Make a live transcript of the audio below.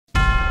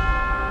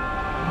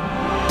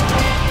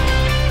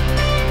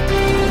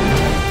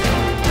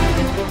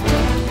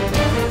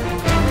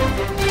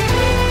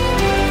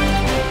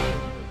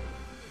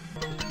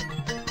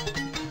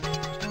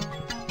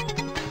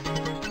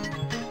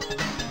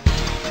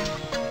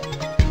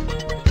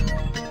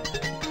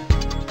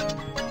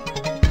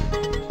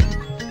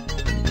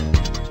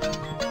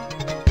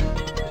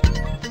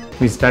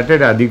We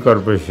started Adi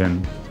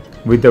Corporation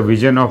with a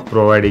vision of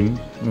providing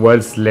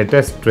world's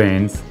latest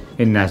trends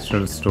in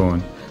natural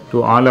stone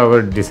to all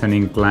our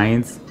discerning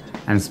clients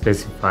and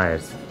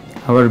specifiers.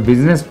 Our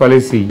business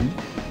policy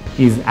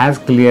is as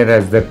clear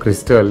as the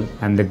crystal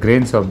and the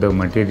grains of the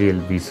material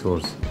we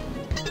source.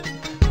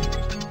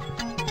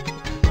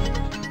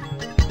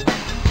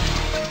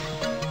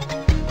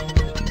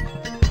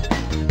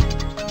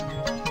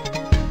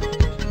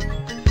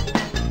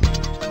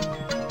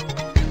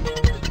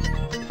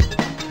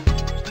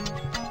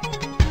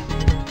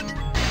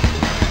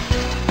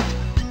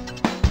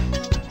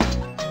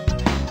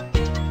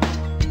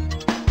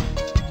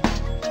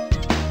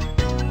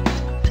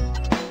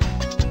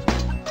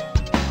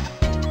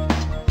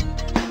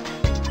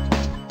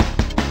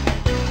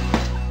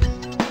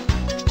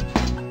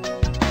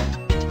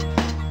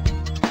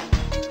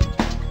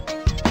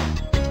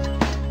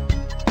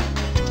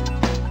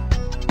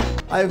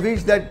 I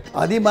wish that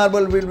Adi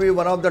Marble will be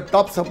one of the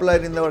top supplier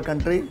in our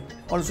country.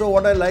 Also,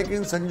 what I like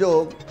in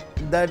Sanjog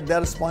that they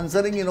are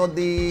sponsoring,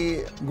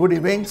 the good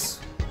events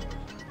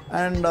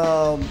and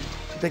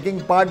taking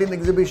part in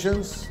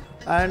exhibitions,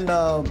 and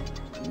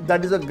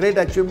that is a great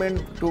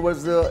achievement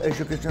towards the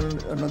education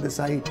on the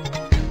side.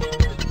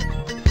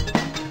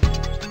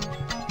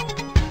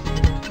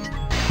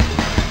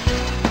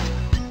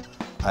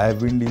 I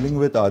have been dealing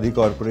with Adi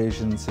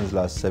Corporation since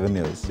last 7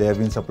 years. They have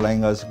been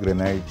supplying us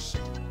granites,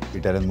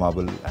 Italian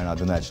marble and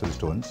other natural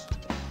stones.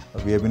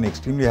 We have been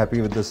extremely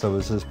happy with the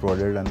services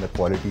provided and the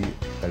quality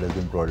that has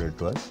been provided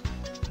to us.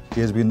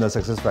 He has been the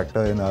success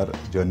factor in our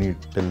journey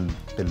till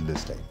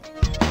this time.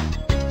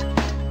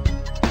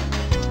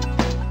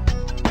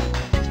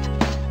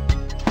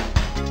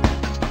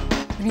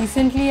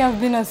 Recently, I've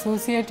been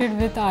associated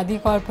with Adi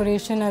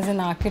Corporation as an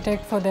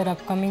architect for their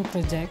upcoming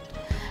project.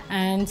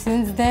 And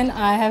since then,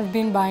 I have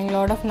been buying a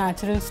lot of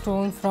natural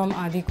stones from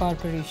Adi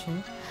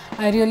Corporation.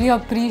 I really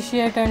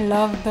appreciate and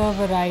love the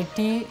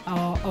variety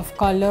of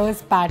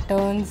colors,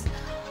 patterns,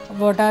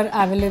 what are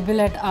available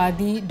at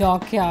Adi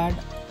Dockyard.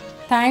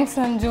 Thanks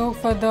Sanjog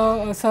for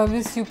the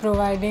service you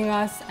providing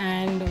us,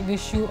 and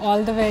wish you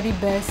all the very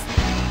best.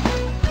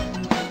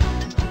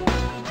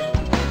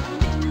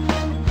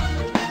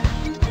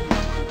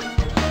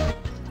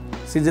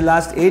 Since the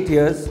last 8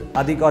 years,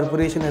 Adi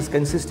Corporation has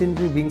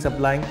consistently been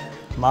supplying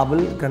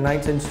marble,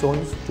 granites and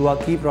stones to our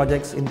key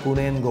projects in Pune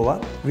and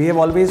Goa. We have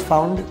always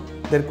found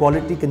their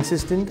quality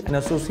consistent and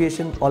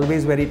association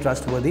always very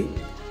trustworthy.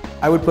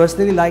 I would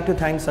personally like to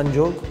thank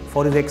Sanjog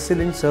for his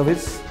excellent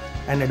service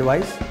and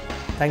advice.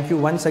 Thank you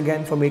once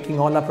again for making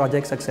all our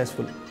projects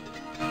successful.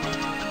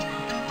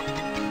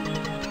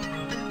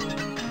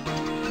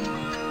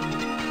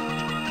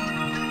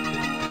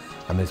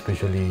 I'm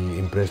especially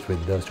impressed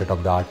with the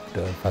state-of-the-art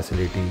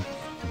facility.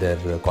 Their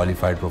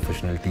qualified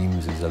professional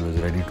teams is always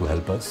ready to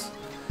help us.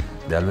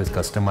 They always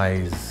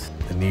customize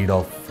the need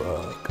of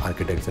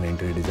architects and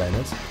interior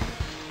designers,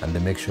 and they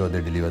make sure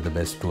they deliver the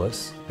best to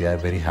us. We are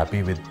very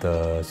happy with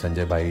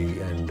Sanjay Bhai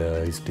and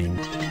his team.